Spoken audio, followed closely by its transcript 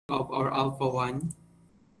of our alpha-1,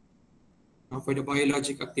 for the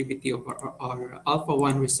biologic activity of our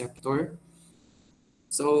alpha-1 receptor.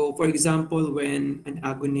 So, for example, when an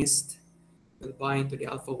agonist will bind to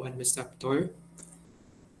the alpha-1 receptor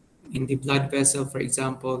in the blood vessel, for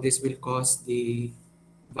example, this will cause the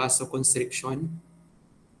vasoconstriction.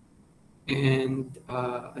 And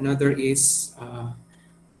another is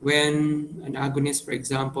when an agonist, for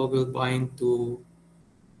example, will bind to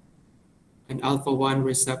an alpha-1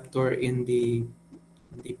 receptor in the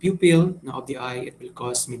pupil of the eye, it will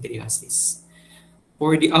cause mydriasis.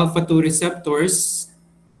 For the alpha-2 receptors,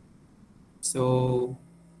 so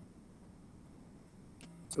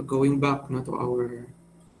going back to our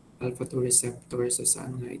alpha-2 receptors, so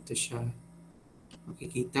saan nga ito siya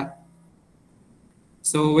makikita?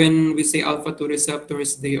 So when we say alpha-2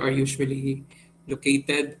 receptors, they are usually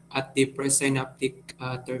located at the presynaptic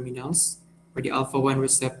terminals. For the alpha-1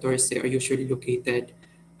 receptors, they are usually located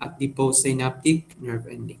at the postsynaptic nerve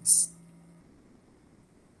endings.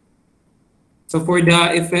 So for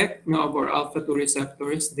the effect of our alpha-2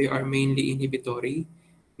 receptors, they are mainly inhibitory,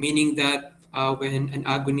 meaning that when an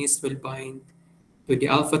agonist will bind to the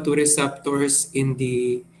alpha-2 receptors in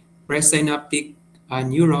the presynaptic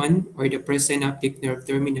neuron or the presynaptic nerve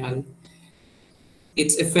terminal,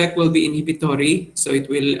 its effect will be inhibitory. So it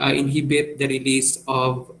will inhibit the release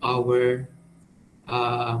of our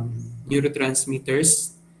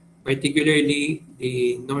neurotransmitters, particularly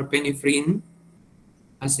the norepinephrine,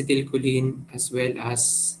 acetylcholine, as well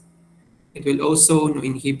as it will also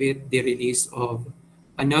inhibit the release of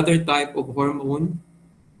another type of hormone,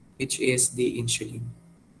 which is the insulin.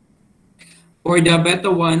 For the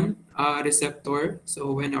beta-1 receptor,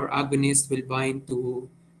 so when our agonist will bind to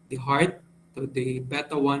the heart, to the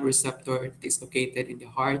beta-1 receptor that is located in the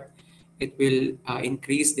heart, it will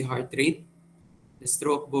increase the heart rate, the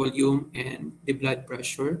stroke volume, and the blood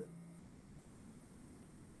pressure,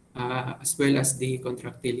 as well as the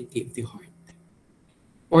contractility of the heart.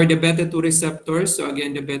 For the beta-2 receptors, so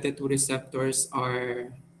again, the beta-2 receptors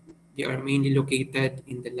are mainly located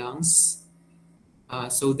in the lungs,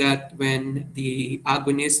 so that when the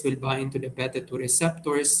agonist will bind to the beta-2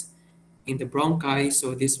 receptors in the bronchi,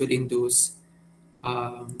 so this will induce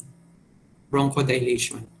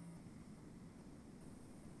bronchodilation.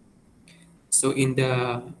 So in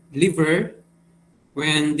the liver,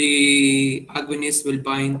 when the agonist will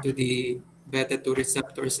bind to the beta-2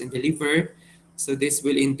 receptors in the liver, so this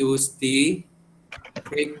will induce the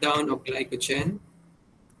breakdown of glycogen,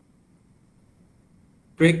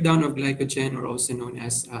 or also known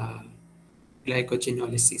as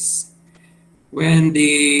glycogenolysis. When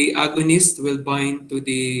the agonist will bind to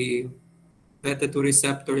the beta-2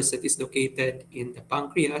 receptors that is located in the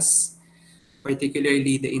pancreas,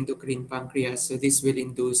 particularly the endocrine pancreas, so this will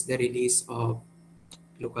induce the release of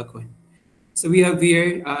glucagon. So we have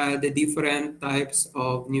here the different types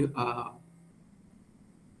of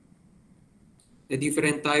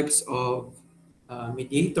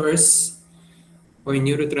mediators or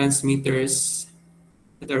neurotransmitters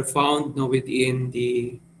that are found within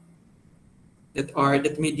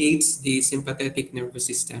that mediates the sympathetic nervous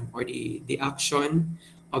system, or the action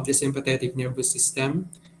of the sympathetic nervous system.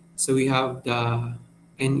 So we have the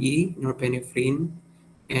NE, norepinephrine,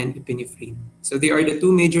 and epinephrine. So they are the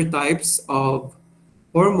two major types of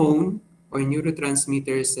hormone or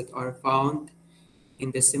neurotransmitters that are found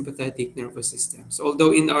in the sympathetic nervous system. So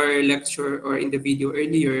although in our lecture or in the video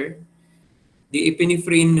earlier, the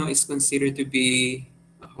epinephrine is considered to be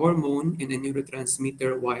a hormone and a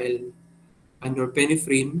neurotransmitter, while a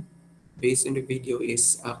norepinephrine, based on the video,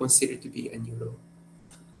 is considered to be a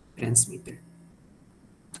neurotransmitter.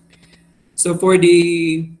 So for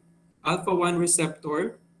the alpha-1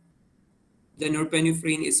 receptor, the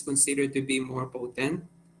norepinephrine is considered to be more potent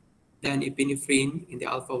than epinephrine in the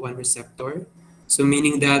alpha-1 receptor. So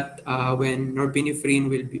meaning that when norepinephrine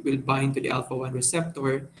will bind to the alpha-1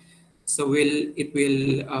 receptor, so it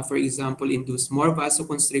will, for example, induce more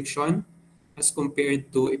vasoconstriction as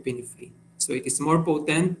compared to epinephrine. So it is more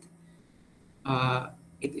potent.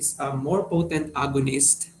 It is a more potent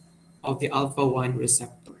agonist of the alpha-1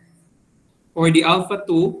 receptor. For the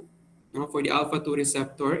alpha-2,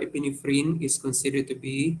 receptor, epinephrine is considered to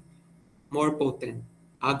be more potent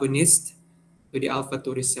agonist to the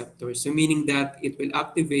alpha-2 receptor. So meaning that it will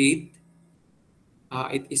activate,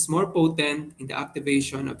 it is more potent in the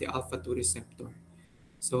activation of the alpha-2 receptor.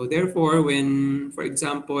 So therefore, when, for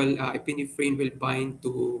example, epinephrine will bind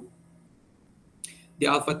to the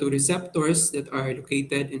alpha-2 receptors that are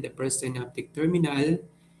located in the presynaptic terminal,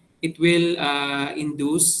 it will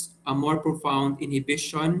induce a more profound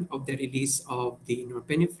inhibition of the release of the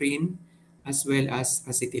norepinephrine as well as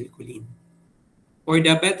acetylcholine. For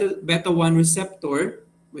the beta 1 receptor,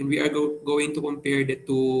 when we are going to compare the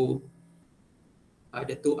two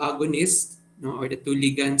agonists, no, or the two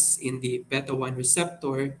ligands in the beta 1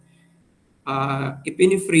 receptor,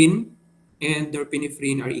 epinephrine and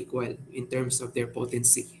norepinephrine are equal in terms of their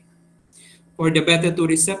potency. For the beta 2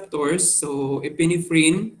 receptors, so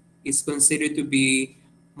epinephrine is considered to be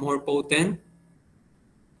more potent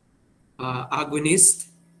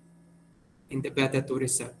agonist in the beta 2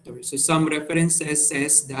 receptor. So some references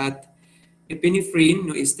says that epinephrine,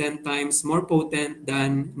 no, is 10 times more potent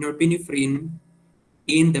than norepinephrine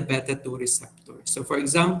in the beta 2 receptor. So for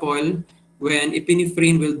example, when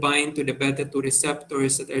epinephrine will bind to the beta 2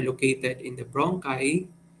 receptors that are located in the bronchi,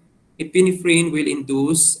 epinephrine will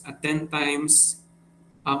induce a 10 times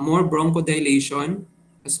more bronchodilation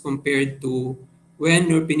as compared to when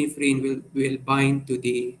norepinephrine will bind to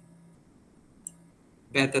the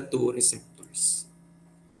beta 2 receptors.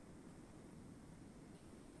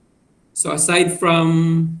 So aside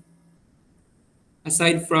from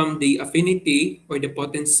the affinity or the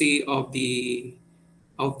potency of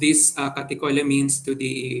these catecholamines to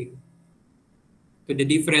the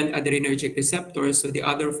different adrenergic receptors, so the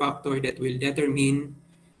other factor that will determine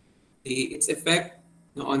its effect,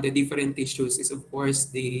 no, on the different tissues is of course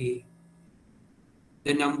the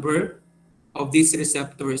number of these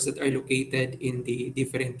receptors that are located in the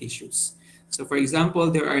different tissues. So for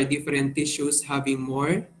example, there are different tissues having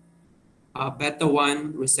more beta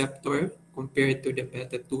 1 receptor compared to the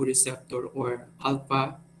beta 2 receptor or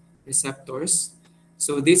alpha receptors.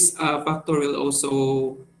 So this factor will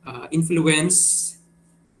also influence,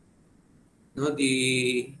 no,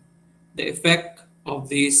 the effect of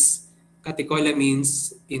these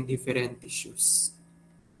catecholamines in different tissues.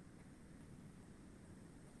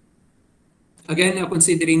 Again,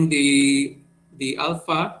 considering the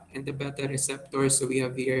alpha and the beta receptors, so we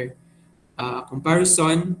have here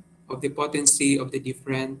comparison of the potency of the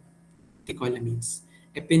different catecholamines,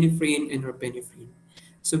 epinephrine and norepinephrine.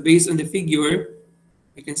 So based on the figure,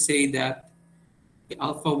 we can say that the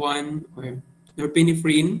alpha 1 or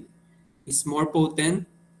norepinephrine is more potent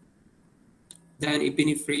than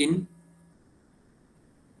epinephrine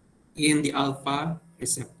in the alpha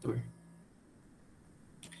receptor.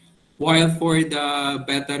 While for the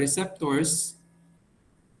beta receptors,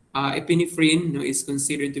 epinephrine, no, is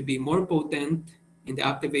considered to be more potent in the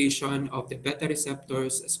activation of the beta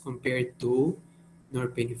receptors as compared to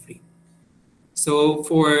norepinephrine. So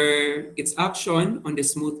for its action on the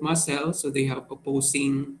smooth muscle, so they have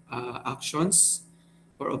opposing actions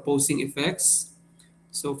or opposing effects.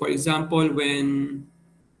 So for example, when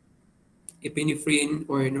epinephrine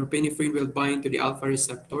or norepinephrine will bind to the alpha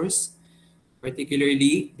receptors,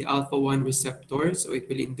 particularly the alpha 1 receptor, so it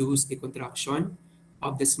will induce the contraction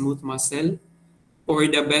of the smooth muscle. For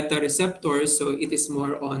the beta receptors, so it is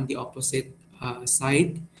more on the opposite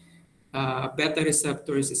side. Beta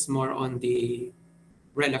receptors is more on the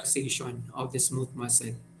relaxation of the smooth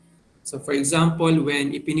muscle. So for example,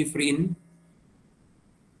 when epinephrine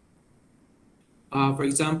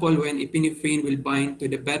will bind to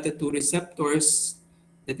the beta 2 receptors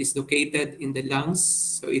that is located in the lungs,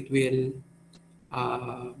 so it will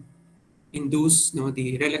induce, no,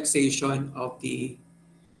 the relaxation of the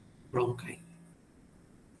bronchi.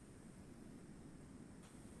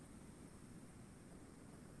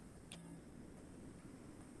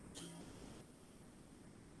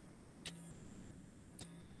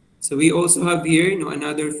 So we also have here, you know,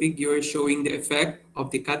 another figure showing the effect of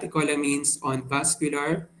the catecholamines on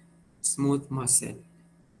vascular smooth muscle.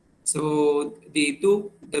 So the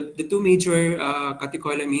two major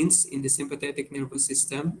catecholamines in the sympathetic nervous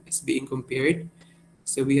system is being compared.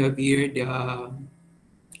 So we have here the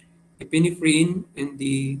epinephrine and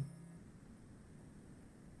the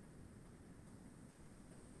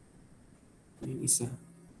isa.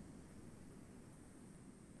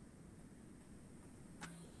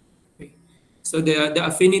 Okay. So the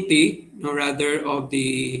affinity, no, rather of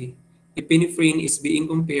the epinephrine is being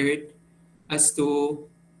compared as to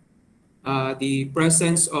the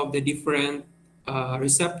presence of the different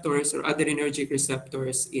receptors or adrenergic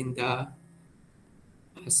receptors in the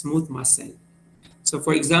smooth muscle. So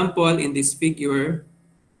for example, in this figure,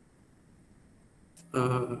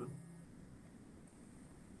 the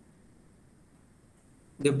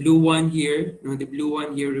blue one here, no, the blue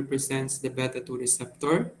one here represents the beta 2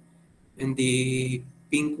 receptor, and the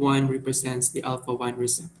pink one represents the alpha 1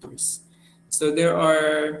 receptors. So there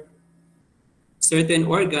are certain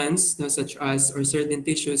organs, no, such as, or certain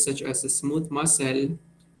tissues such as the smooth muscle,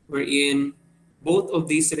 wherein both of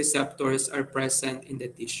these receptors are present in the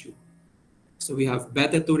tissue. So we have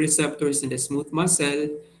beta-2 receptors in the smooth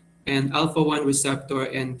muscle and alpha-1 receptor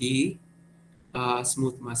in the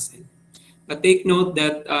smooth muscle. But take note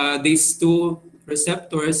that these two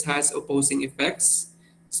receptors has opposing effects.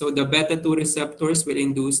 So the beta-2 receptors will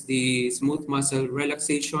induce the smooth muscle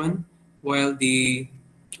relaxation, while the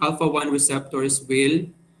alpha-1 receptors will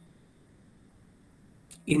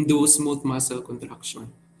induce smooth muscle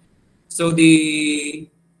contraction. So the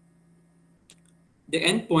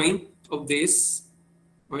endpoint of this,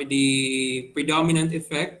 or the predominant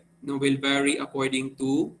effect, will vary according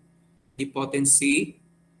to the potency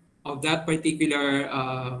of that particular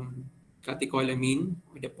catecholamine,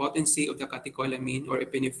 or the potency of the catecholamine or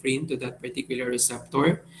epinephrine to that particular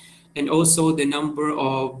receptor, and also the number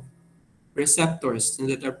of receptors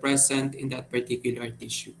that are present in that particular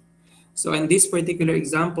tissue. So in this particular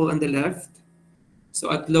example on the left,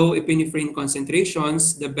 so at low epinephrine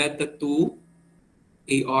concentrations, the beta-2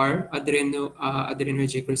 AR,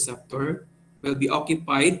 adrenergic receptor, will be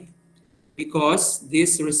occupied because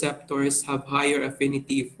these receptors have higher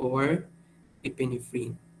affinity for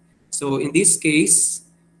epinephrine. So in this case,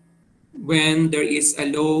 when there is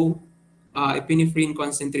a low epinephrine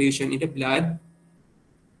concentration in the blood,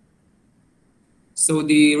 so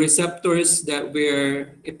the receptors that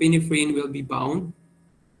where epinephrine will be bound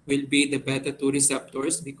will be the beta-2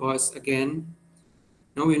 receptors, because again,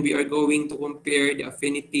 when we are going to compare the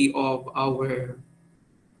affinity of our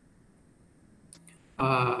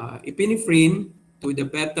epinephrine to the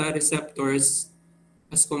beta receptors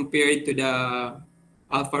as compared to the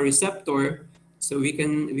alpha receptor, so we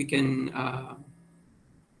can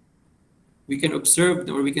observe,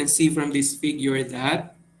 or we can see from this figure,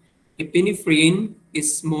 that epinephrine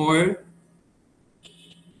is more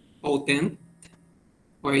potent,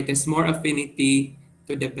 or it has more affinity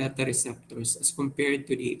to the beta receptors as compared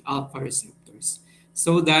to the alpha receptors.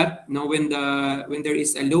 So that when there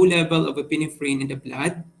is a low level of epinephrine in the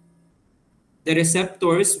blood, the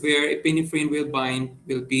receptors where epinephrine will bind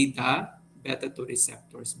will be the beta-2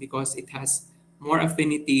 receptors, because it has more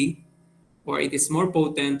affinity, or it is more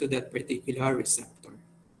potent to that particular receptor.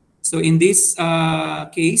 So in this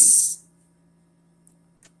case,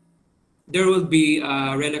 there will be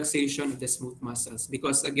a relaxation of the smooth muscles,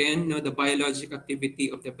 because again, the biologic activity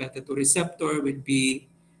of the beta-2 receptor will be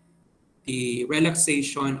the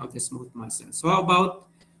relaxation of the smooth muscles. So how about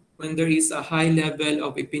when there is a high level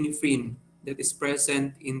of epinephrine that is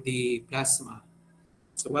present in the plasma?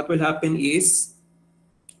 So what will happen is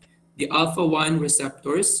the alpha-1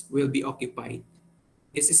 receptors will be occupied.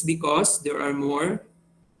 This is because there are more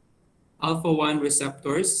alpha-1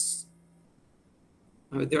 receptors.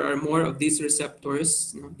 There are more of these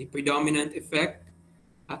receptors. The predominant effect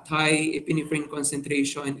at high epinephrine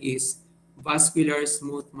concentration is vascular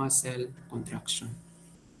smooth muscle contraction.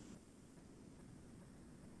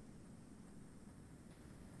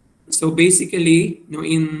 So basically,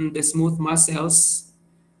 in the smooth muscles,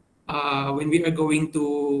 when we are going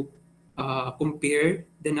to compare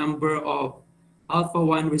the number of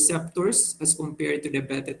alpha-1 receptors as compared to the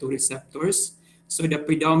beta-2 receptors, so the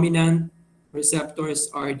predominant receptors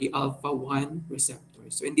are the alpha-1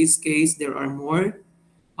 receptors. So in this case, there are more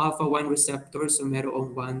alpha-1 receptors. So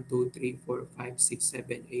merong 1, 2, 3, 4, 5, 6,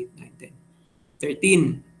 7, 8, 9, 10,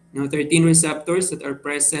 13. 13 receptors that are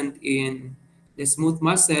present in the smooth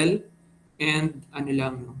muscle, and 5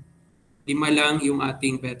 lang yung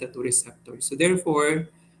ating beta-2 receptors. So therefore,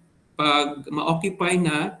 pag ma-occupy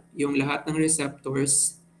na yung lahat ng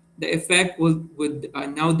receptors, the effect would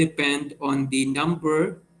now depend on the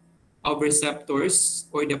number of receptors,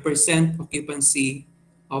 or the percent occupancy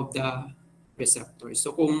of the receptors. So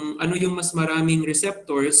kung ano yung mas maraming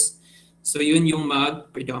receptors, so yun yung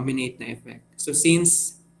mag-predominate na effect. So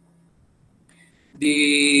since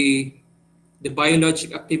the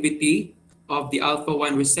biologic activity of the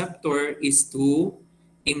alpha-1 receptor is to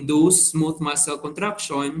induce smooth muscle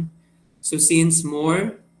contraction, so since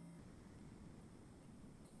more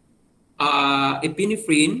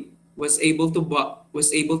epinephrine was able to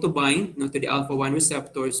bind to the alpha-1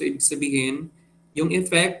 receptor, so ibig sabihin, yung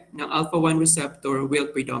effect ng alpha-1 receptor will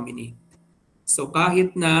predominate. So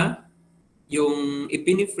kahit na yung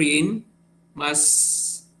epinephrine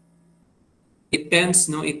it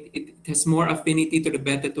has more affinity to the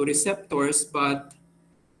beta-2 receptors, but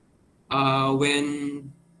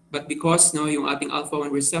because yung ating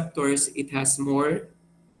alpha-1 receptors, it has more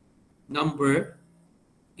number,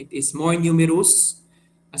 it is more numerous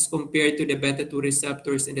as compared to the beta-2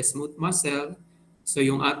 receptors in the smooth muscle, so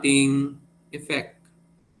yung ating effect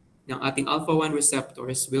ng ating alpha-1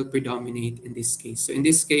 receptors will predominate in this case. So in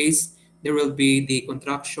this case, there will be the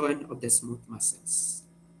contraction of the smooth muscles.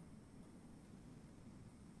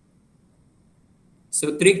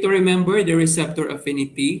 So trick to remember the receptor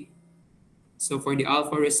affinity. So for the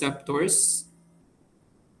alpha receptors,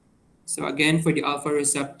 so again for the alpha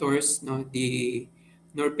receptors, no, the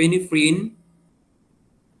norepinephrine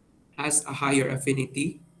has a higher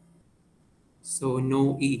affinity. So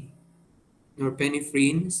no E.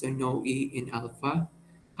 Norepinephrine, so no E in alpha.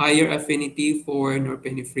 Higher affinity for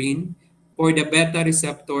norepinephrine. For the beta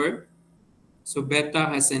receptor, so beta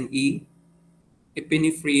has an E.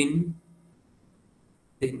 Epinephrine,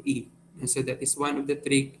 then E. And so that is one of the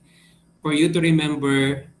trick for you to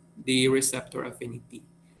remember the receptor affinity.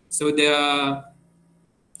 So the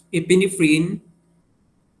epinephrine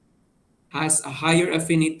has a higher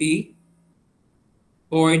affinity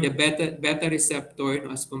for the beta receptor,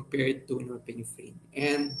 no, as compared to norepinephrine.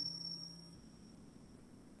 And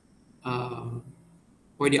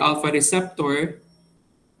for the alpha receptor,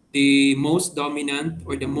 the most dominant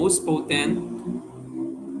or the most potent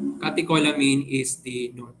catecholamine is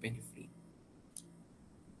the norepinephrine.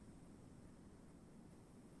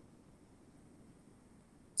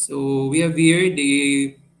 So we have here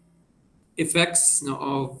the effects, no,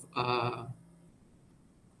 of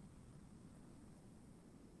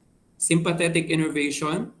sympathetic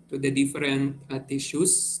innervation to the different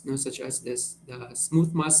tissues, no, such as this, the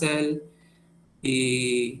smooth muscle,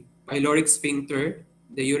 the pyloric sphincter,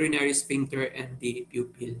 the urinary sphincter, and the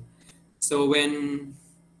pupil. So when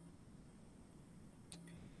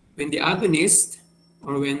the agonist,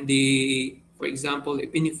 or when the, for example,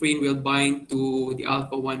 epinephrine will bind to the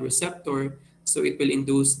alpha-1 receptor, so it will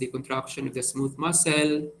induce the contraction of the smooth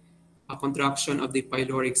muscle, a contraction of the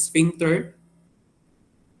pyloric sphincter,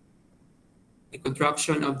 the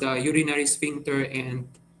contraction of the urinary sphincter, and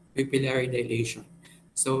pupillary dilation.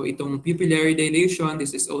 So itong pupillary dilation,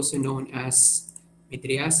 this is also known as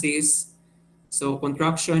mydriasis. So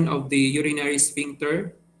contraction of the urinary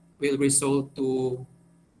sphincter will result to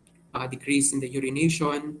a decrease in the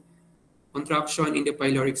urination. Contraction in the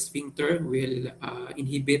pyloric sphincter will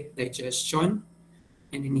inhibit digestion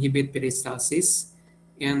and inhibit peristalsis.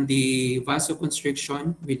 And the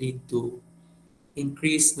vasoconstriction will lead to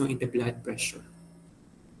increase, no, in the blood pressure.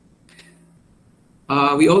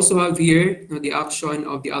 We also have here, no, the action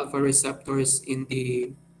of the alpha receptors in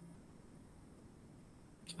the,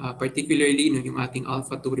 particularly, no, yung ating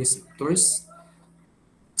alpha-2 receptors.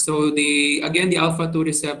 So again, the alpha-2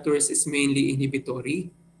 receptors is mainly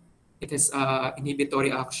inhibitory. It has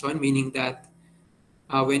inhibitory action, meaning that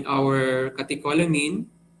when our catecholamine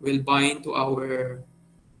will bind to our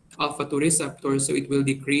alpha-2 receptor, so it will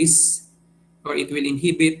decrease, or it will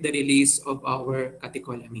inhibit the release of our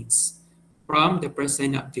catecholamines from the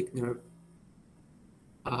presynaptic nerve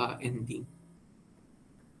ending.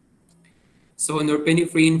 So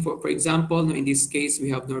norepinephrine, for example, in this case, we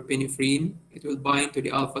have norepinephrine. It will bind to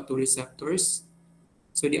the alpha-2 receptors.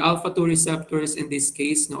 So the alpha-2 receptors in this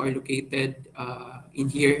case, no, are located in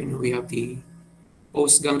here. You know, we have the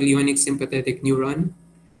postganglionic sympathetic neuron,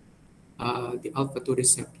 the alpha-2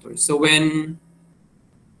 receptor. So when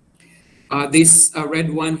this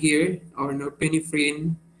red one here, our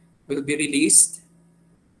norepinephrine, will be released,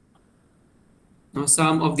 now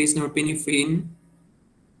some of this norepinephrine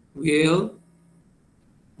will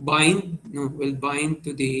bind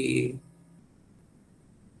to the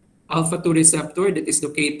alpha-2 receptor that is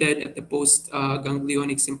located at the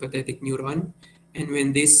postganglionic sympathetic neuron. And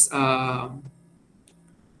when this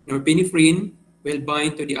norepinephrine will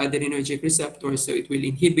bind to the adrenergic receptor, so it will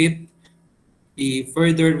inhibit the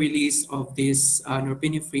further release of this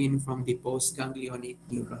norepinephrine from the postganglionic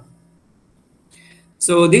neuron.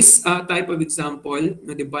 So this type of example,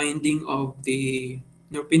 the binding of the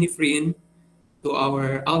norepinephrine to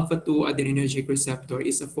our alpha-2 adrenergic receptor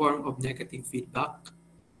is a form of negative feedback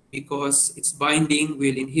because its binding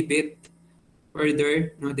will inhibit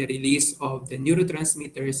further, the release of the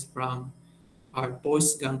neurotransmitters from our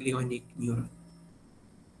postganglionic neuron.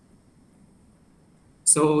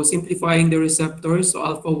 So simplifying the receptors, so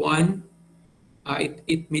alpha-1,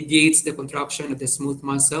 it mediates the contraction of the smooth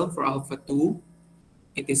muscle. For alpha-2,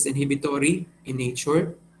 it is inhibitory in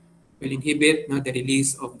nature, will inhibit the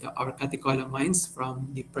release of our catecholamines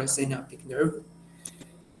from the presynaptic nerve.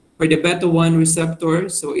 For the beta-1 receptor,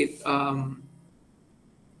 so it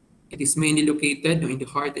is mainly located in the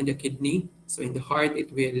heart and the kidney. So in the heart,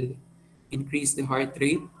 it will increase the heart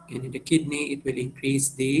rate, and in the kidney, it will increase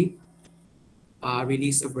the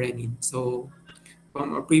release of renin. So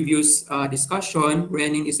from our previous discussion,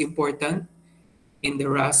 renin is important in the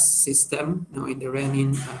RAS system, in the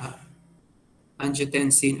renin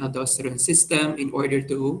angiotensin aldosterone system, in order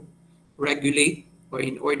to regulate or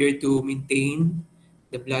in order to maintain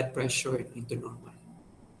the blood pressure into normal.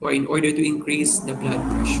 or in order to increase the blood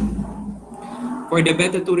pressure. For the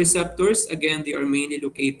beta 2 receptors, again, they are mainly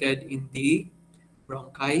located in the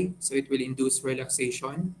bronchi, so it will induce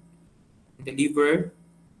relaxation. In the liver,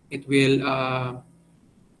 it will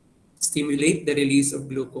stimulate the release of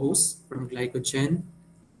glucose from glycogen.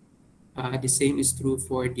 The same is true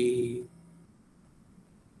for the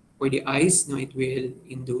eyes. No, it will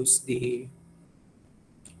induce the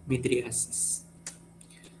mydriasis.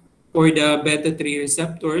 For the beta 3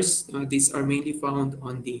 receptors, these are mainly found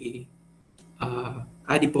on the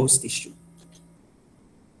adipose tissue.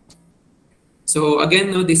 So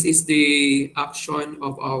again, no, this is the action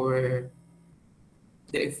of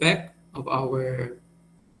the effect of our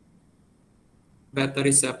beta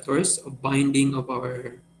receptors, of binding of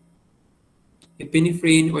our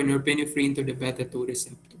epinephrine or norepinephrine to the beta 2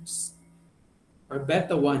 receptors, or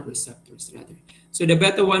beta 1 receptors rather. So the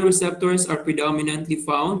beta 1 receptors are predominantly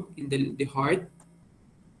found in the heart.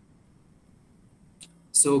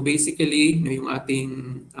 So basically, no, yung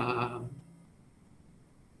ating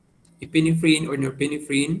epinephrine or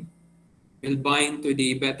norepinephrine will bind to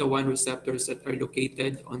the beta 1 receptors that are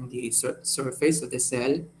located on the surface of the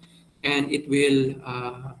cell, and it will,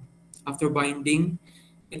 after binding,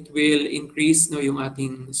 it will increase, no, yung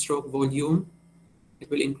ating stroke volume. It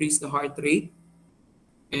will increase the heart rate,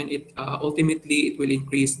 and ultimately it will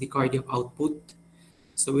increase the cardiac output.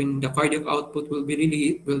 So when the cardiac output will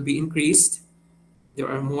be increased, there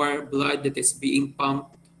are more blood that is being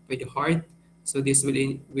pumped by the heart. So this will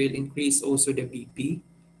increase also the BP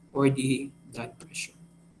or the blood pressure.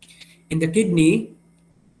 In the kidney,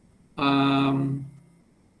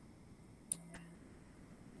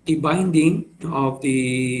 the binding of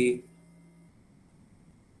the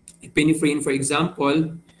epinephrine, for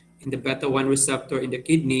example, in the beta 1 receptor in the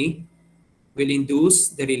kidney, will induce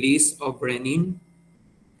the release of renin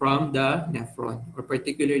from the nephron, or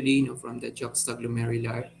particularly from the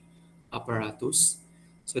juxtaglomerular apparatus.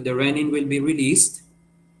 So the renin will be released,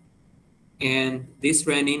 and this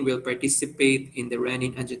renin will participate in the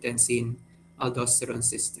renin-angiotensin-aldosterone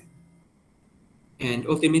system. And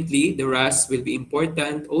ultimately, the RAS will be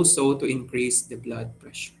important also to increase the blood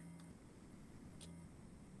pressure.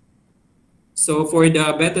 So for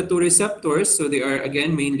the beta 2 receptors, so they are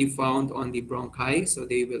again mainly found on the bronchi, so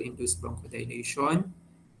they will induce bronchodilation.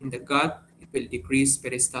 In the gut, it will decrease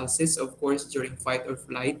peristalsis. Of course, during fight or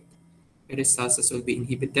flight, peristalsis will be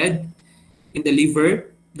inhibited. In the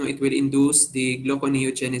liver, no, it will induce the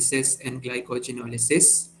gluconeogenesis and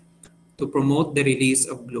glycogenolysis to promote the release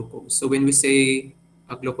of glucose. So when we say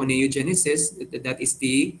gluconeogenesis, that is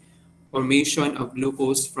the formation of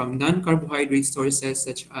glucose from non-carbohydrate sources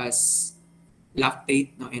such as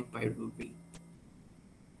lactate, no, and pyruvate.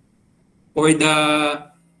 For the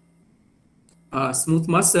smooth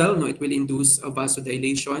muscle, no, it will induce a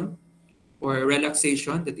vasodilation or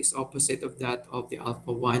relaxation that is opposite of that of the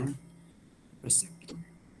alpha 1 receptor.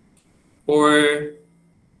 For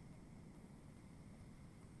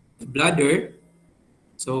the bladder,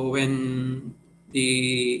 so when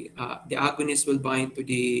the agonist will bind to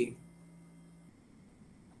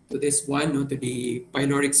this one, no, to the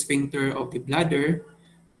pyloric sphincter of the bladder,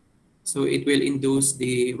 so it will induce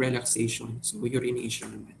the relaxation, so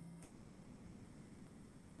urination naman.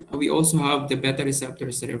 We also have the beta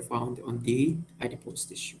receptors that are found on the adipose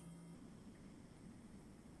tissue.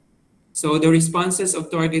 So the responses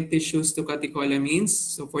of target tissues to catecholamines,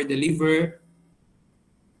 so for the liver,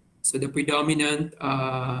 so the predominant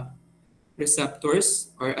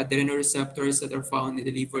receptors or adrenoreceptors that are found in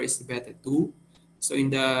the liver is the beta 2. So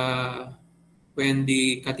when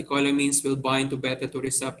the catecholamines will bind to beta 2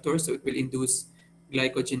 receptors, so it will induce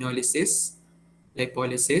glycogenolysis,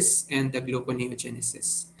 lipolysis, and the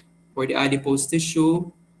gluconeogenesis. For the adipose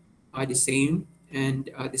tissue, the same, and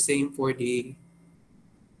the same for the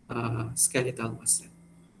skeletal muscle.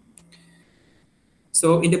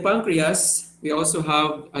 So in the pancreas, we also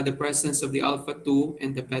have the presence of the alpha 2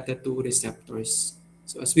 and the beta 2 receptors.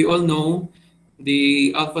 So as we all know,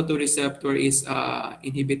 the alpha 2 receptor is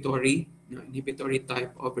inhibitory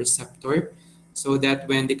type of receptor, so that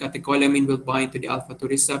when the catecholamine will bind to the alpha 2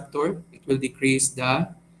 receptor, it will decrease the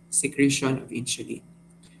secretion of insulin.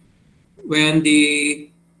 When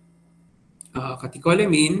the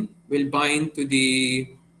catecholamine will bind to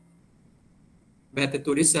the beta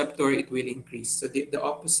 2 receptor, it will increase. So the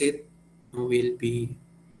opposite will be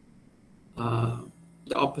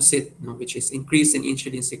the opposite, which is increase in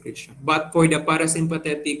insulin secretion. But for the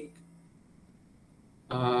parasympathetic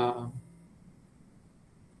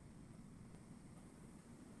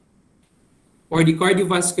for the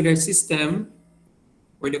cardiovascular system,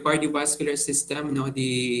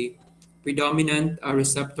 the predominant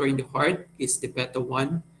receptor in the heart is the beta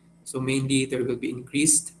 1. So mainly there will be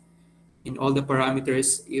increased in all the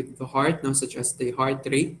parameters of the heart, now, such as the heart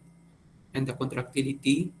rate and the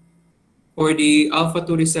contractility. For the alpha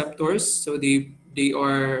 2 receptors, so they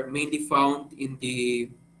are mainly found in the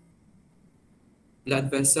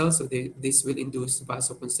blood vessels, so this will induce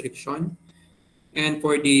vasoconstriction. And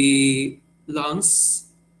for the lungs,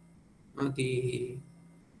 it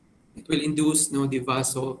will induce the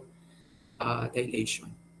vasodilation.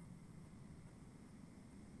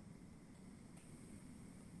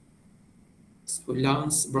 So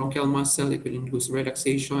lungs, bronchial muscle, it will induce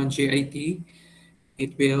relaxation. GIT,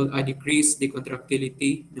 it will decrease the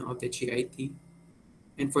contractility of the GIT.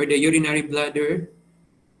 And for the urinary bladder,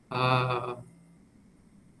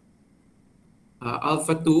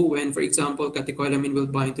 alpha 2, when, for example, catecholamine will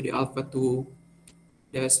bind to the alpha 2,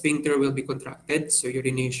 the sphincter will be contracted, so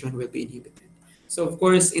urination will be inhibited. So, of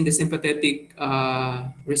course, in the sympathetic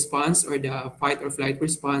response, or the fight or flight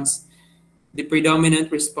response, the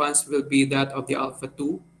predominant response will be that of the alpha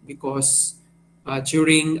 2, because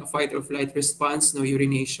during a fight or flight response, no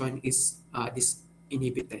urination is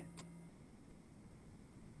inhibited.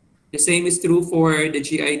 The same is true for the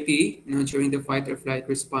GIT, during the fight or flight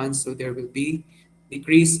response, so there will be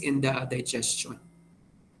decrease in the digestion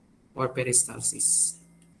or peristalsis.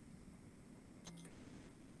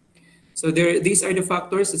 So these are the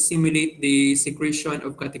factors that stimulate the secretion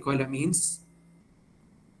of catecholamines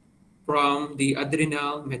from the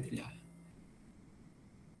adrenal medulla.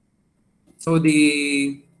 So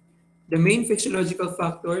the main physiological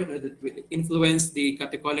factor that will influence the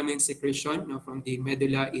catecholamine secretion from the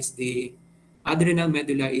medulla is the adrenal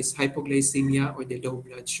medulla is hypoglycemia, or the low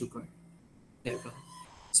blood sugar level.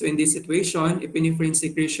 So in this situation, epinephrine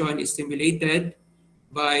secretion is stimulated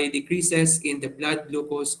by decreases in the blood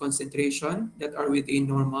glucose concentration that are within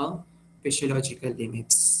normal physiological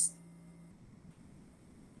limits.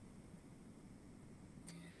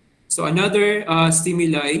 So another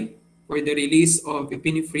stimuli for the release of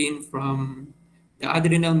epinephrine from the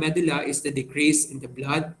adrenal medulla is the decrease in the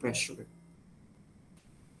blood pressure.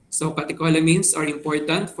 So catecholamines are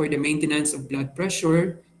important for the maintenance of blood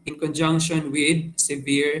pressure in conjunction with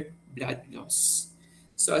severe blood loss.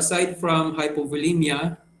 So aside from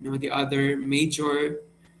hypovolemia, the other major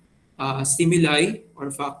stimuli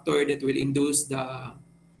or factor that will induce the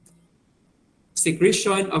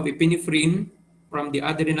secretion of epinephrine from the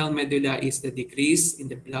adrenal medulla is the decrease in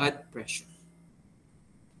the blood pressure.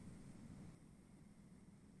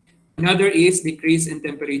 Another is decrease in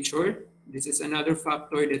temperature. This is another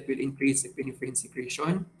factor that will increase epinephrine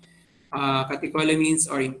secretion.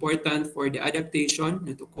 Catecholamines are important for the adaptation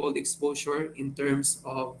to cold exposure in terms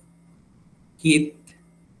of heat,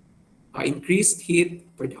 increased heat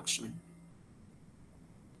production.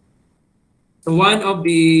 So one of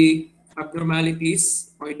the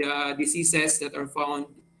abnormalities or the diseases that are found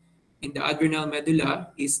in the adrenal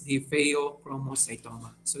medulla is the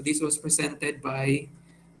Pheochromocytoma. So this was presented by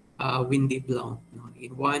Wendy Blount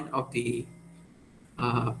in one of the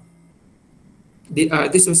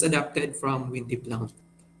this was adapted from Wendy Blount.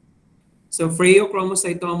 So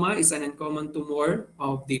Pheochromocytoma is an uncommon tumor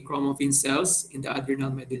of the chromaffin cells in the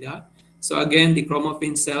adrenal medulla. So again, the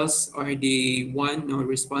chromaffin cells are the one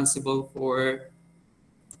responsible for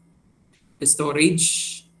the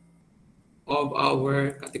storage of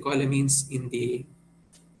our catecholamines in the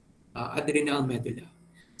adrenal medulla.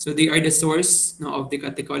 So they are the source of the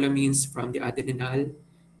catecholamines from the adrenal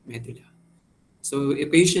medulla. So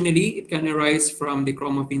occasionally, it can arise from the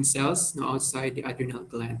chromaffin cells outside the adrenal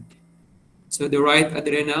gland. So the right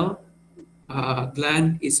adrenal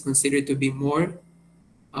gland is considered to be more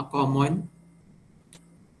commonly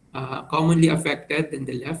affected than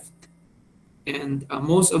the left. And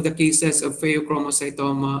most of the cases of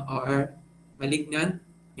pheochromocytoma are malignant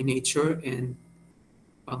in nature and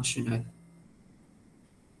functional.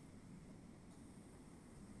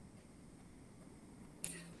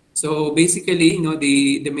 So basically,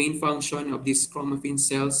 the main function of these chromaffin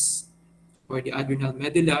cells or the adrenal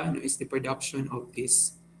medulla is the production of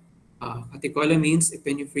these catecholamines,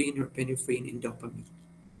 epinephrine, and dopamine.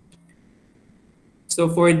 So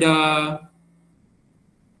for the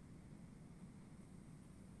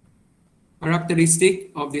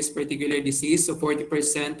characteristic of this particular disease, so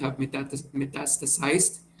 40% have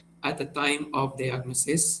metastasized at the time of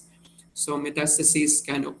diagnosis. So metastasis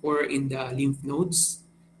can occur in the lymph nodes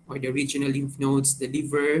or the regional lymph nodes, the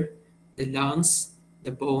liver, the lungs,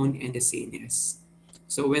 the bone, and the CNS.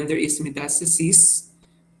 So when there is metastasis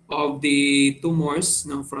of the tumors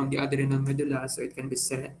from the adrenal medulla, so it can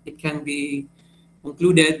be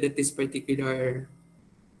concluded that this particular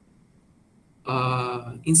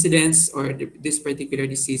incidence or this particular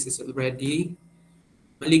disease is already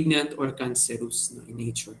malignant or cancerous, no, in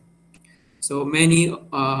nature. So many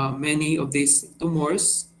of these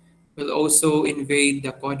tumors will also invade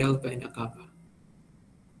the caudal vena cava.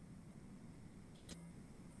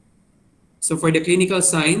 So for the clinical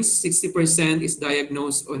signs, 60% is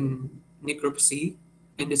diagnosed on necropsy,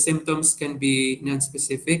 and the symptoms can be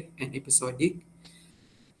nonspecific and episodic.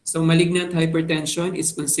 So malignant hypertension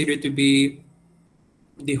is considered to be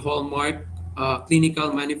the hallmark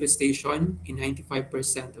clinical manifestation in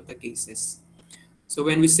 95% of the cases. So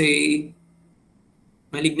when we say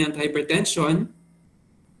malignant hypertension,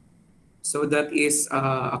 so that is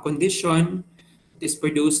a condition that is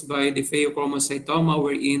produced by the Pheochromocytoma,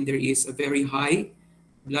 wherein there is a very high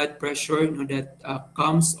blood pressure, that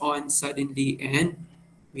comes on suddenly and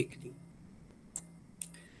quickly.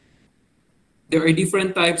 There are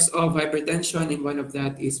different types of hypertension, and one of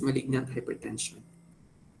that is malignant hypertension.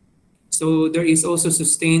 So there is also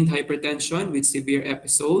sustained hypertension with severe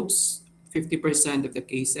episodes, 50% of the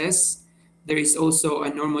cases. There is also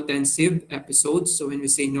a normotensive episode. So when we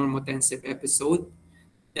say normotensive episode,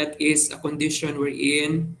 that is a condition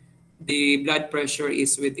wherein the blood pressure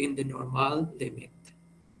is within the normal limit.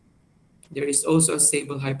 There is also a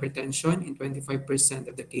stable hypertension in 25%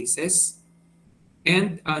 of the cases.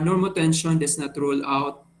 And normotension does not rule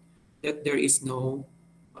out that there is no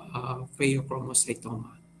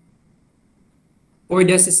pheochromocytoma. For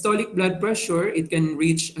the systolic blood pressure, it can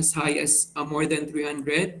reach as high as more than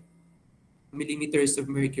 300 millimeters of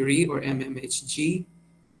mercury or mmHg.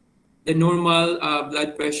 The normal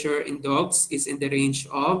blood pressure in dogs is in the range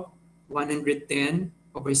of 110/60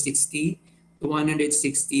 to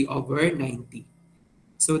 160/90.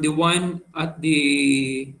 So the one at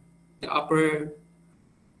the upper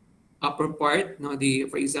part, no,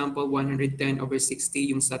 for example, 110/60,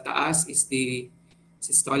 yung sa taas is the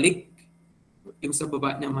systolic, yung sa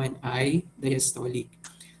baba naman ay diastolic.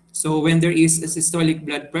 So when there is a systolic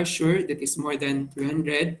blood pressure that is more than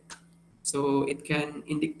 300, so it can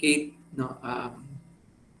indicate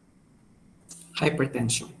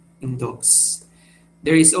hypertension in dogs.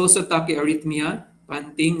 There is also tachyarrhythmia,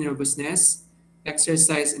 panting, nervousness,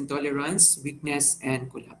 exercise intolerance, weakness,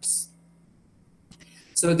 and collapse.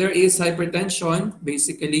 So there is hypertension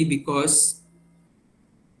basically because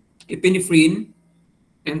epinephrine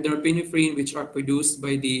and norepinephrine, which are produced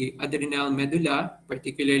by the adrenal medulla,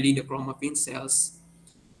 particularly the chromaffin cells,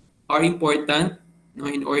 are important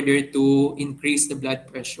in order to increase the blood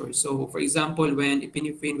pressure. So for example, when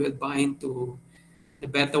epinephrine will bind to the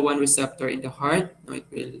beta-1 receptor in the heart, it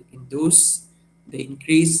will induce the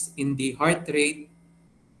increase in the heart rate,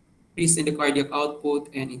 increase in the cardiac output,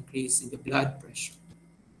 and increase in the blood pressure.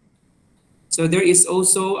 So there is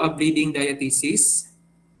also a bleeding diathesis.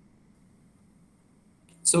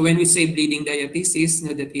 So when we say bleeding diathesis,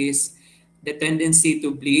 that is the tendency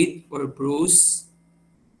to bleed or bruise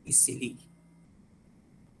easily.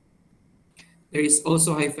 There is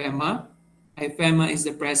also hyphema. Hyphema is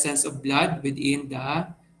the presence of blood within the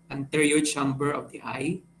anterior chamber of the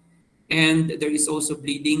eye. And there is also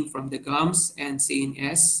bleeding from the gums and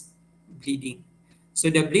CNS bleeding. So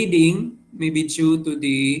the bleeding may be due to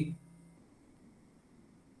the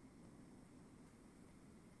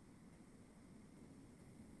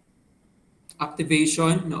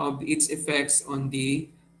activation of its effects on the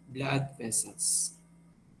blood vessels.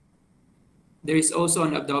 There is also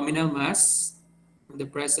an abdominal mass, the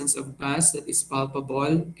presence of mass that is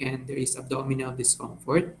palpable, and there is abdominal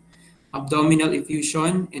discomfort, abdominal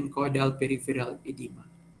effusion, and caudal peripheral edema.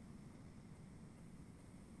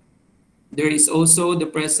 There is also the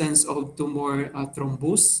presence of tumor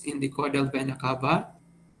thrombus in the caudal vena cava,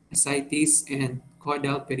 ascites, and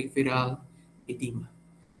caudal peripheral edema.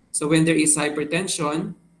 So when there is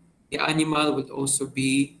hypertension, the animal would also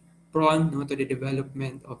be prone to the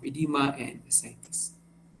development of edema and ascites.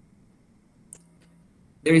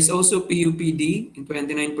 There is also PUPD in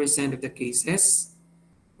 29% of the cases.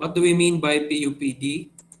 What do we mean by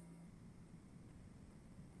PUPD?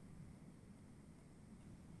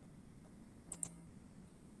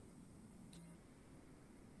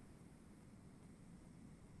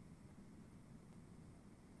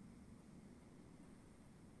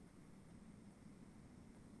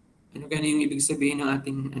 Ano ganun yung ibig sabihin ng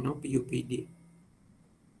ating PUPD?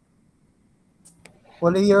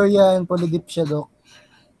 Polyuria and polydipsia, Doc.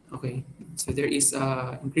 Okay. So there is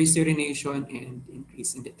increased urination and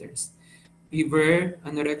increase in the thirst. Fever,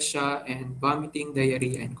 anorexia, and vomiting,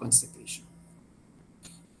 diarrhea, and constipation.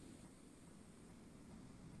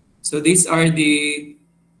 So these are the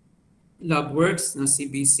lab works.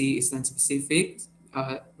 CBC is non-specific.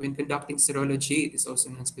 when conducting serology, it is also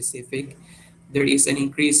non-specific. There is an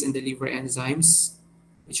increase in the liver enzymes,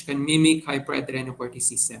 which can mimic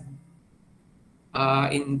hyperadrenocorticism.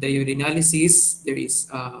 In the urinalysis, there is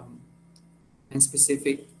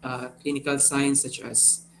unspecific clinical signs such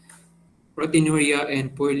as proteinuria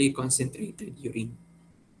and poorly concentrated urine.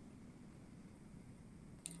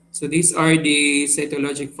 So these are the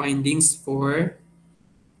cytologic findings for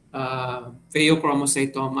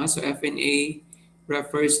Pheochromocytoma. So FNA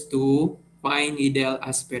refers to fine needle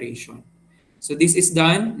aspiration. So this is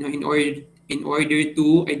done in order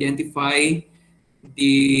to identify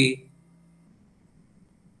the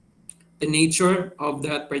nature of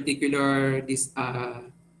that particular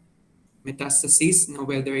metastasis,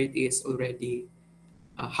 whether it is already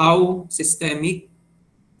how systemic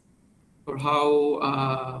or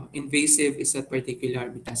how invasive is that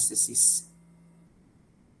particular metastasis.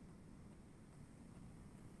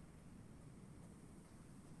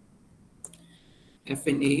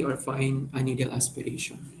 FNA or fine needle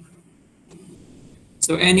aspiration.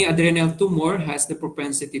 So any adrenal tumor has the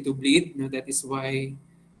propensity to bleed. That is why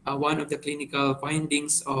one of the clinical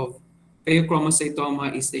findings of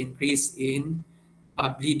pheochromocytoma is the increase in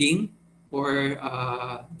bleeding or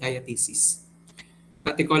diathesis.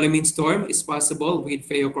 Catecholamine storm is possible with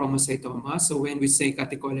pheochromocytoma. So when we say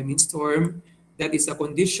catecholamine storm, that is a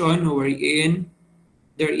condition wherein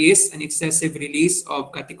there is an excessive release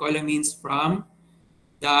of catecholamines from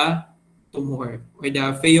the tumor or the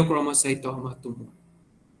pheochromocytoma tumor.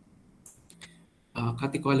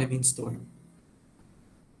 Catecholamine storm.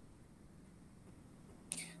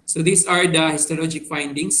 So these are the histologic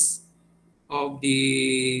findings of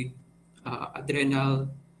the adrenal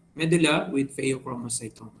medulla with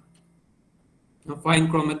pheochromocytoma. Now,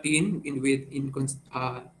 fine chromatin with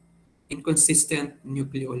inconsistent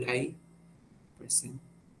nucleoli present.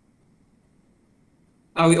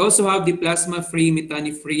 We also have the plasma-free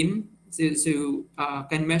metanephrine. So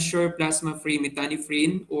can measure plasma-free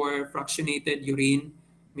metanephrine or fractionated urine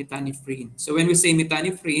metanephrine. So when we say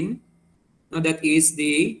metanephrine, that is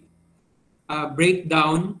the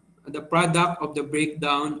breakdown, the product of the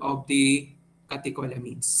breakdown of the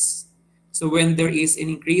catecholamines. So when there is an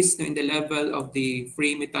increase in the level of the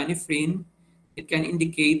free metanephrine, it can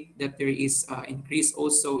indicate that there is increase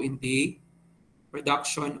also in the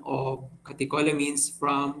production of catecholamines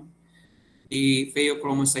from the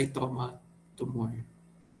pheochromocytoma tumor.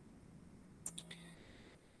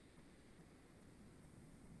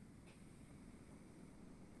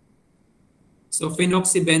 So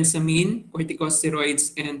phenoxybenzamine,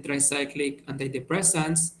 corticosteroids, and tricyclic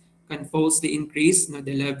antidepressants can falsely increase the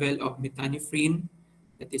level of metanephrine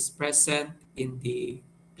that is present in the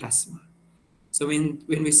plasma. So when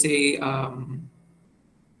we say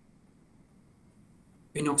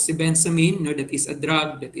phenoxybenzamine, that is a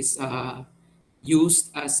drug that is used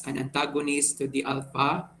as an antagonist to the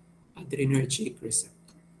alpha adrenergic receptor.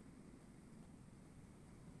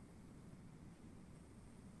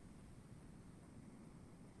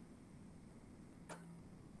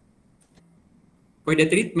 For the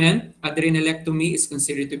treatment, adrenalectomy is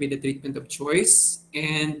considered to be the treatment of choice,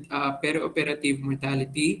 and perioperative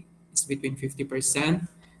mortality is between 50%.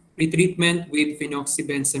 Retreatment with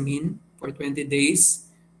phenoxybenzamine for 20 days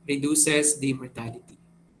reduces the mortality.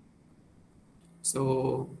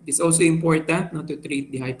 So it's also important not to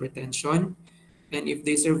treat the hypertension. And if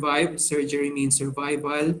they survive, surgery means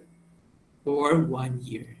survival for 1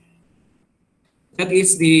 year. That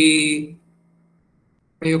is the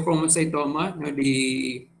pheochromocytoma,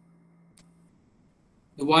 the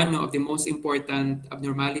one of the most important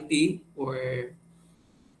abnormality or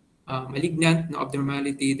malignant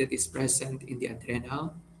abnormality that is present in the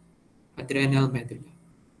adrenal medulla.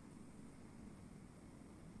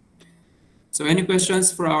 So any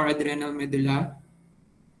questions for our adrenal medulla?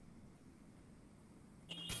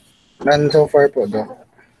 None so far po, Doc.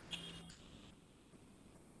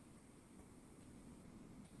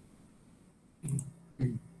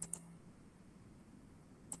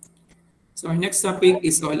 So our next topic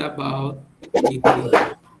is all about the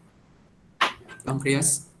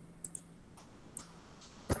pancreas.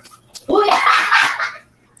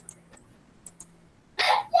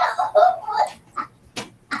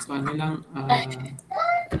 So ano lang,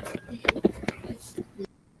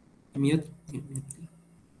 mute.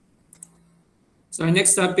 So our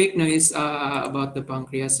next topic now is about the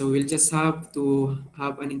pancreas. So we'll just have to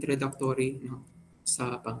have an introductory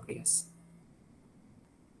sa pancreas.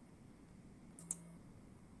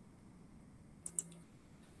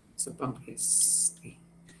 So pancreas. Okay.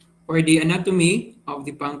 For the anatomy of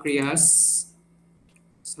the pancreas,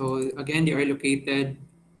 so again, they are located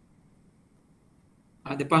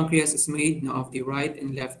The pancreas is made of the right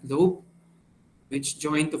and left lobe, which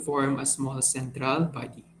join to form a small central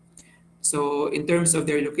body. So in terms of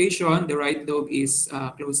their location, the right lobe is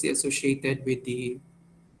closely associated with the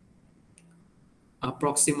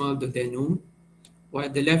proximal duodenum, while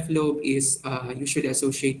the left lobe is usually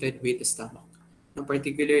associated with the stomach,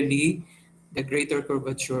 particularly the greater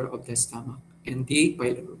curvature of the stomach and the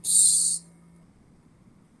pylorus.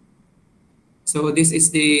 So this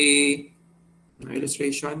is the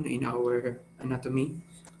illustration in our anatomy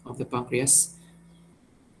of the pancreas.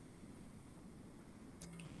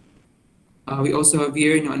 We also have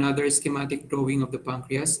here another schematic drawing of the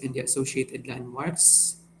pancreas and the associated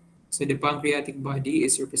landmarks. So the pancreatic body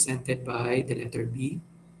is represented by the letter B.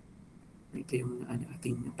 Ito yung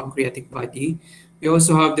ating pancreatic body. We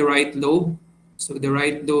also have the right lobe. So the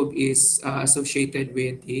right lobe is associated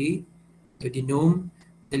with the duodenum.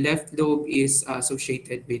 The left lobe is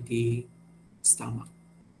associated with the stomach.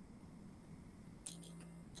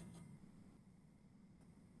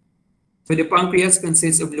 So the pancreas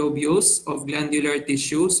consists of lobules of glandular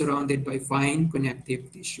tissue surrounded by fine connective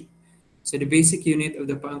tissue. So the basic unit of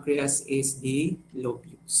the pancreas is the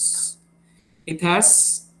lobules. It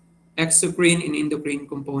has exocrine and endocrine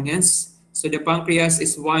components. So the pancreas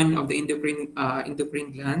is one of the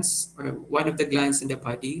endocrine glands, or one of the glands in the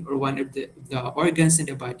body, or one of the organs in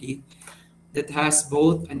the body that has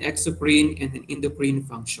both an exocrine and an endocrine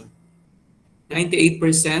function.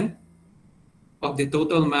 98% of the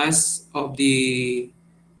total mass of the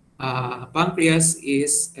pancreas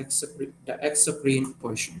is the exocrine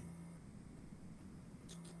portion.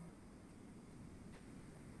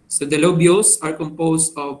 So the lobules are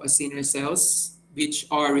composed of acinar cells, which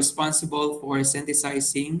are responsible for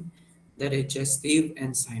synthesizing the digestive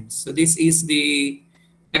enzymes. So this is the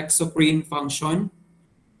exocrine function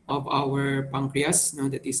of our pancreas. Now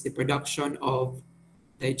that is the production of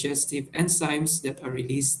digestive enzymes that are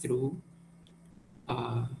released through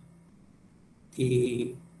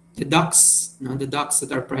the ducts, the ducts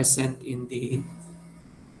that are present in the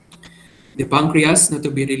pancreas,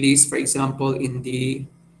 to be released, for example, in the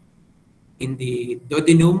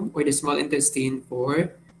duodenum or the small intestine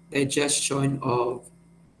for digestion of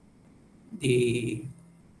the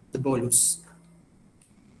bolus.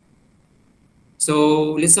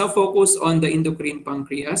 So let's now focus on the endocrine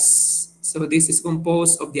pancreas. So this is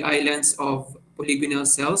composed of the islands of polygonal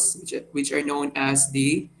cells, which are known as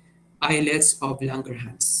the islets of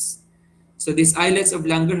Langerhans. So these islets of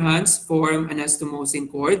Langerhans form anastomosing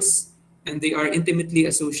cords, and they are intimately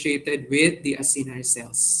associated with the acinar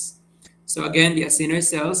cells. So again, the acinar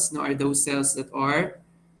cells are those cells that are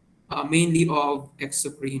mainly of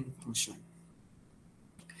exocrine function.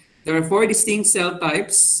 There are 4 distinct cell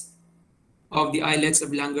types of the islets of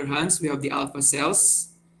Langerhans. We have the alpha cells,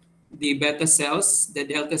 the beta cells, the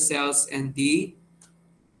delta cells, and the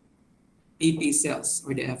PP cells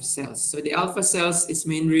or the F cells. So the alpha cells is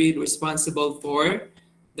mainly responsible for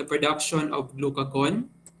the production of glucagon.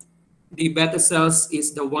 The beta cells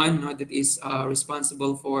is the one that is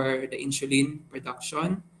responsible for the insulin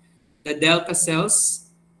production. The delta cells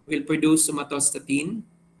will produce somatostatin.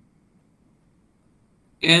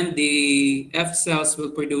 And the F cells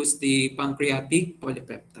will produce the pancreatic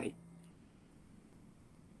polypeptide.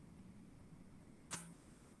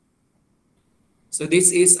 So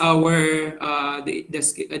this is our the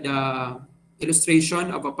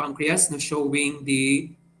illustration of a pancreas showing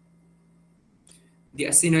the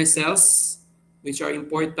acinar cells, which are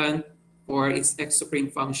important for its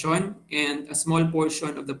exocrine function, and a small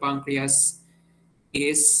portion of the pancreas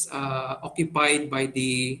is occupied by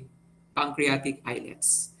the pancreatic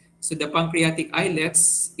islets. So the pancreatic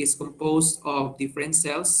islets is composed of different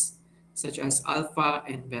cells such as alpha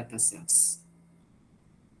and beta cells.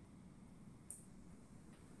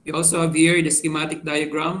 We also have here the schematic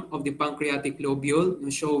diagram of the pancreatic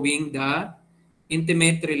lobule showing the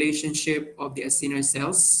intimate relationship of the acinar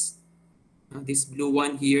cells. This blue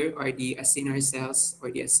one here are the acinar cells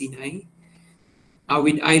or the acini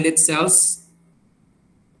with islet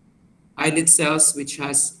cells which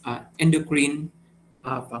has endocrine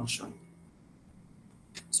function.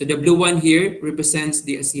 So the blue one here represents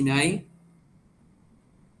the acini,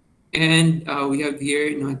 and we have here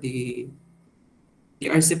they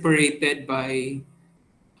are separated by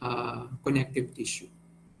connective tissue.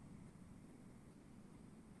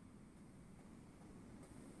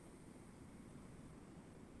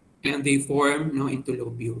 And they form into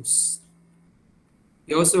lobules.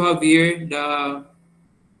 We also have here the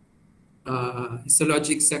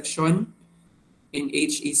histologic section in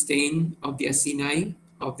HE stain of the acini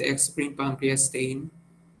of the exocrine pancreas stain,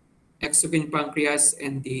 exocrine pancreas,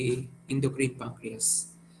 and the endocrine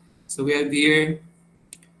pancreas. So we have here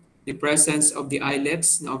the presence of the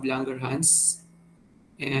islets of Langerhans,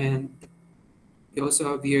 and we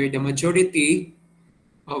also have here the majority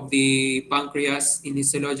of the pancreas in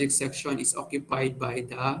histologic section is occupied by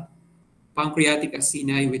the pancreatic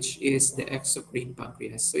acini, which is the exocrine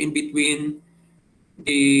pancreas. So in between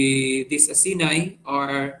these acini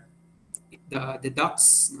are the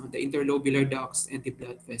ducts, the interlobular ducts, and the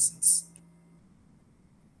blood vessels.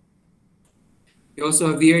 We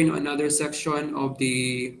also have here another section of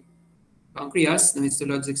the pancreas, the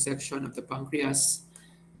histologic section of the pancreas,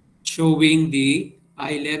 showing the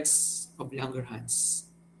islets of Langerhans,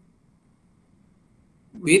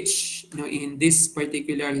 which in this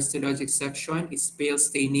particular histologic section is pale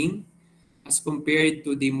staining as compared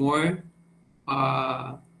to the more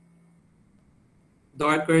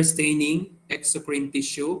darker staining exocrine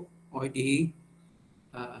tissue or the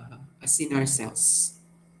acinar cells.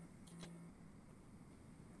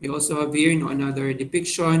 We also have here another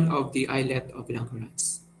depiction of the islets of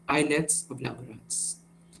Langerhans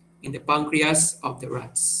in the pancreas of the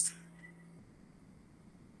rats.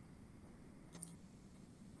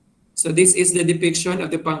 So this is the depiction of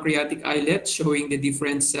the pancreatic islet showing the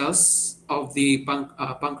different cells of the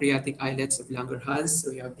pancreatic islets of Langerhans. So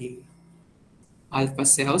we have the alpha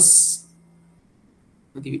cells.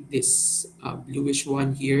 This bluish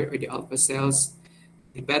one here are the alpha cells.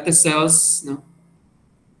 The beta cells,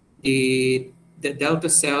 the delta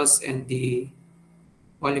cells, and the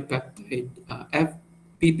polypeptide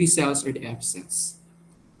PP cells or the F cells.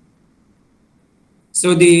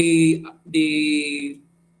 So the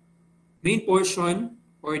main portion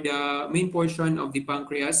of the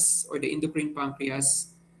pancreas or the endocrine pancreas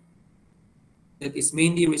that is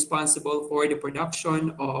mainly responsible for the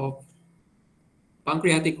production of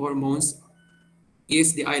pancreatic hormones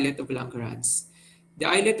is the islet of Langerhans. The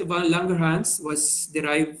islet of Langerhans was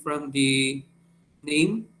derived from the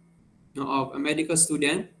name of a medical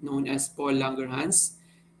student known as Paul Langerhans,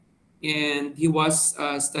 and he was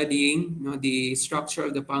studying the structure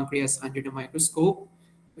of the pancreas under the microscope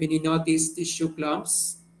when he noticed tissue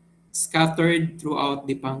clumps scattered throughout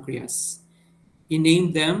the pancreas. He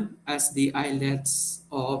named them as the islets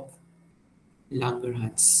of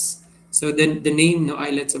Langerhans. So then the name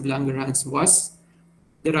islets of Langerhans was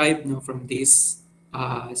derived from this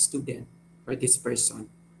student or this person.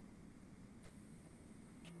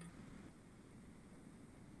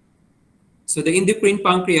 So the endocrine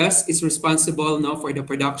pancreas is responsible now for the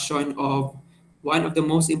production of one of the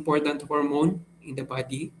most important hormone in the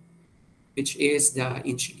body, which is the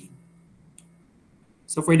insulin.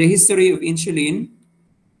 So for the history of insulin,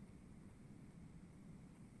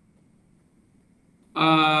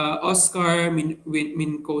 Oskar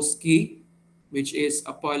Minkowski, which is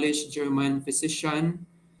a Polish-German physician,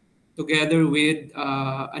 together with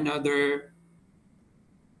another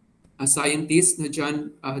scientist,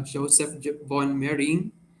 John Joseph von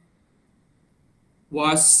Mering,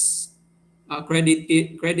 was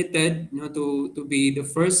credited to be the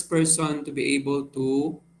first person to be able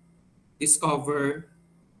to discover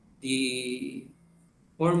the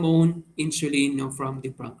hormone insulin from the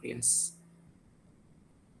pancreas.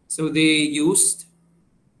 So they used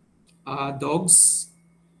dogs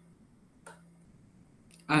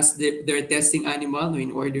as their testing animal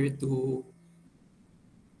in order to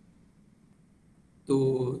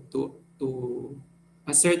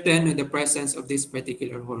ascertain the presence of this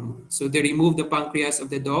particular hormone. So they removed the pancreas of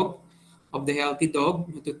the dog, of the healthy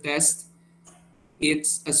dog, to test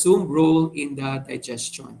its assumed role in the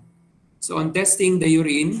digestion. So on testing the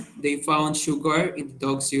urine, they found sugar in the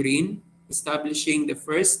dog's urine, establishing the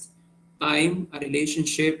first time a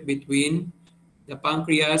relationship between the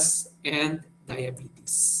pancreas and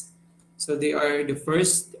diabetes. So they are the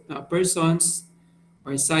first persons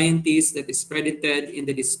or scientists that is credited in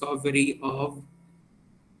the discovery of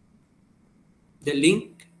the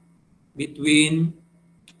link between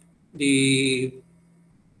the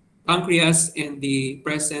pancreas and the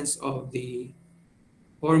presence of the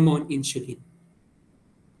hormone insulin.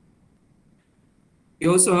 We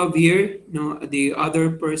also have here the other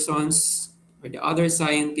persons or the other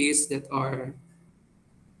scientists that are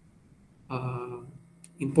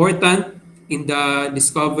important in the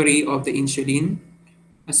discovery of the insulin,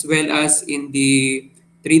 as well as in the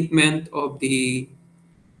treatment of the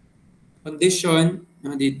condition,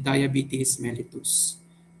 the diabetes mellitus.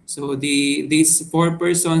 So these four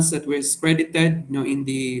persons that were credited in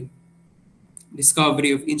the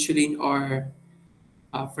discovery of insulin are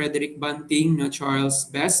Frederick Banting, Charles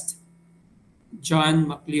Best, John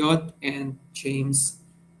MacLeod, and James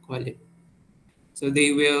Collett. So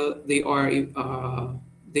they are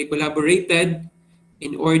they collaborated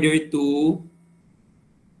in order to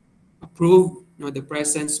prove, the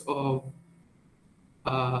presence of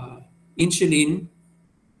uh, insulin,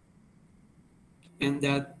 and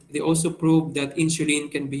that they also proved that insulin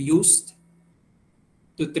can be used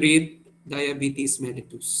to treat diabetes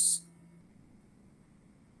mellitus.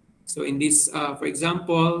 So in this, for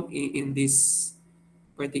example, in this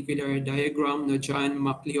particular diagram, John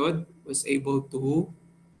MacLeod was able to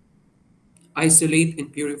isolate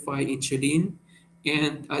and purify insulin,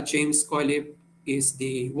 and James Collip is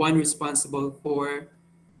the one responsible for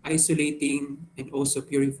isolating and also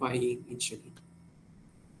purifying insulin.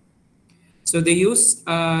 So they used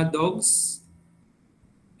dogs,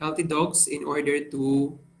 healthy dogs, in order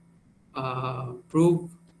to prove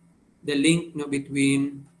the link,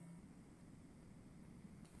 between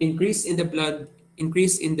increase in the blood,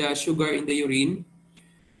 increase in the sugar in the urine,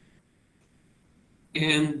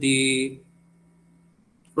 and the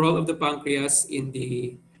role of the pancreas in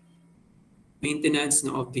the maintenance,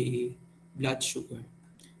 of the blood sugar.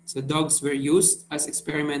 So dogs were used as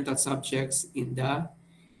experimental subjects in the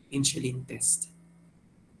insulin test.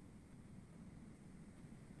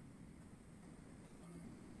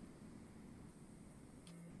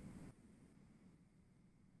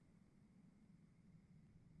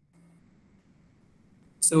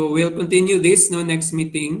 So we'll continue this, next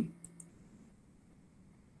meeting.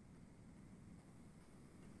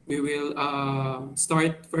 We will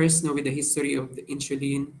start first, with the history of the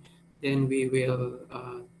insulin. Then we will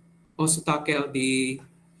also tackle the,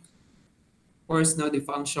 of course, now the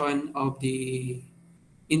function of the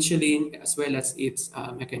insulin as well as its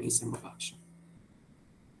mechanism of action.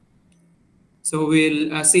 So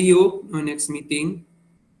we'll see you on next meeting.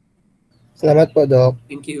 Salamat po, Doc.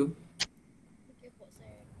 Thank you.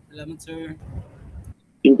 Salamat, sir.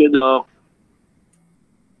 Thank you, Doc.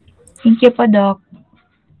 Thank you po, Doc.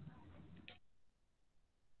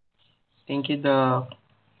 Thank you, Doc.